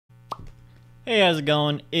Hey, how's it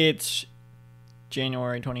going? It's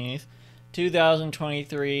January 28th,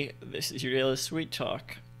 2023. This is your daily sweet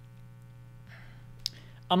talk.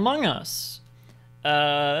 Among Us.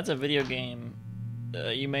 That's a video game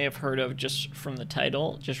you may have heard of just from the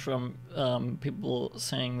title, just from people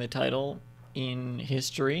saying the title in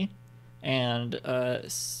history. And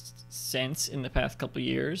since in the past couple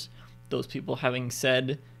years, those people having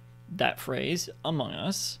said that phrase, Among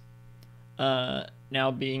Us,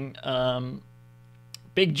 now being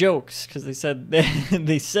big jokes because they said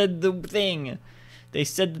they said the thing. They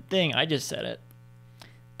said the thing. I just said it.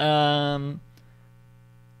 Among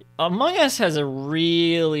Us has a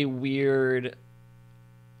really weird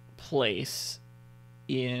place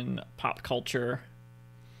in pop culture,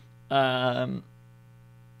 where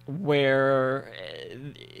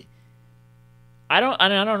I don't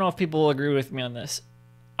know if people will agree with me on this.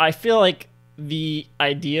 I feel like the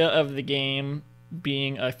idea of the game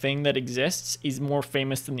being a thing that exists is more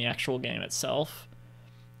famous than the actual game itself.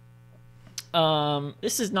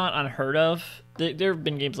 This is not unheard of. There have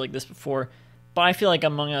been games like this before, but I feel like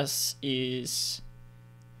Among Us is...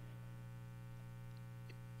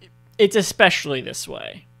 It's especially this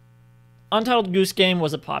way. Untitled Goose Game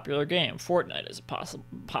was a popular game. Fortnite is a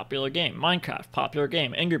popular game. Minecraft, popular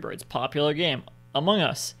game. Angry Birds, popular game. Among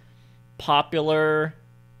Us, popular...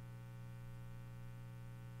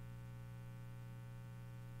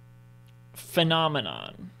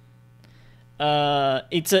 phenomenon.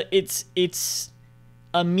 It's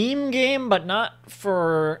a meme game, but not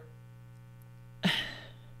for...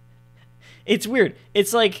 It's weird.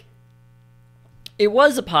 It's like it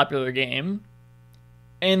was a popular game,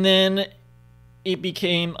 and then it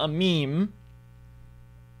became a meme,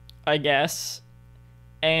 I guess,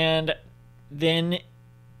 and then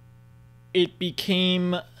it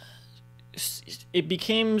became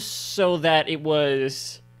so that it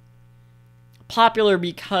was popular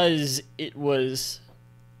because it was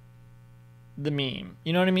the meme.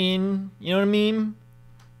 You know what I mean? You know what I mean?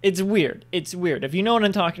 It's weird. It's weird. If you know what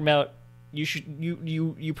I'm talking about,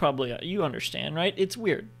 you probably you understand, right? It's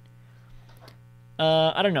weird.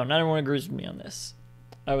 I don't know. Not everyone agrees with me on this.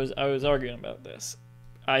 I was arguing about this.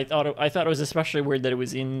 I thought it was especially weird that it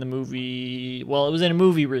was in the movie. Well, it was in a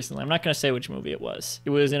movie recently. I'm not going to say which movie it was.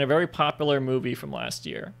 It was in a very popular movie from last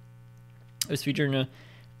year. It was featured in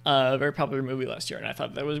a very popular movie last year, and I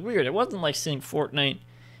thought that was weird. It wasn't like seeing Fortnite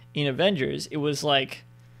in Avengers. It was like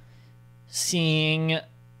seeing...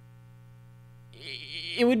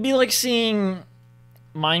 It would be like seeing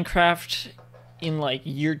Minecraft in like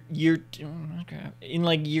year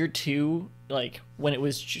two, like when it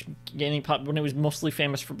was gaining pop, when it was mostly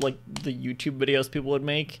famous for like the YouTube videos people would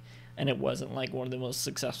make, and it wasn't like one of the most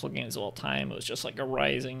successful games of all time. It was just like a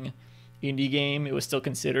rising indie game. It was still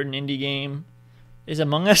considered an indie game. Is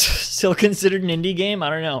Among Us still considered an indie game? I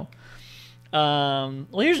don't know.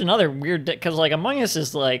 Well, here's another weird... Because, like, Among Us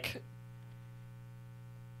is, like...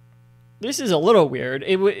 This is a little weird.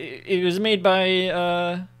 It was made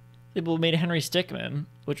by... people who made Henry Stickmin,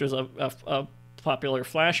 which was a popular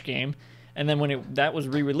Flash game. And then when that was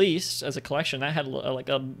re-released as a collection, that had, like,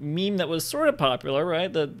 a meme that was sort of popular,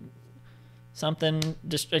 right? I think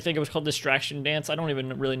it was called Distraction Dance. I don't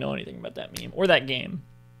even really know anything about that meme. Or that game.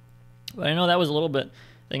 But I know that was a little bit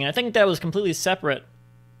thing. And I think that was completely separate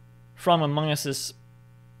from Among Us's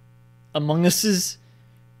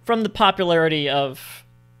from the popularity of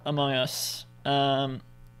Among Us.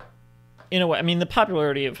 In a way, I mean, the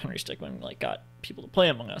popularity of Henry Stickmin like got people to play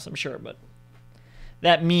Among Us, I'm sure, but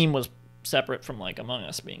that meme was separate from like Among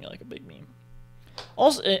Us being like a big meme.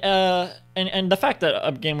 Also, and the fact that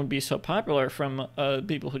a game would be so popular from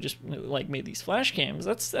people who just like made these Flash games,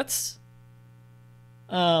 that's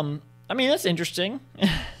I mean, that's interesting.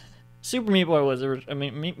 Super Meat Boy was,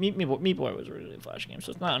 Meat Boy was originally a Flash game,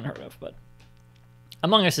 so it's not unheard of. But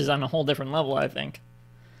Among Us is on a whole different level, I think.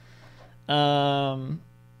 I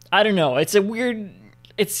don't know. It's a weird.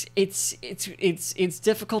 It's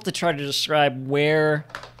difficult to try to describe where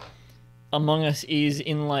Among Us is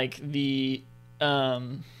in like the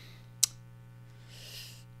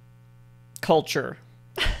culture,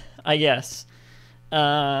 I guess.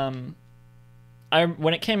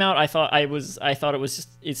 When it came out, I thought it was just,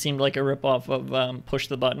 it seemed like a ripoff of Push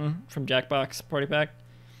the Button from Jackbox Party Pack,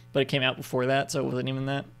 but it came out before that, so it wasn't even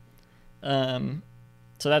that.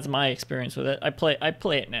 So that's my experience with it. I play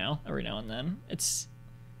it now every now and then. It's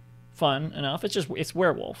fun enough. It's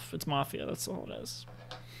werewolf. It's mafia. That's all it is.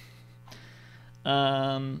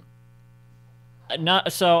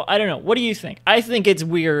 Not so. I don't know. What do you think? I think it's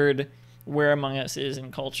weird where Among Us is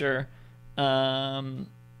in culture.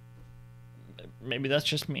 Maybe that's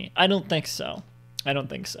just me. I don't think so.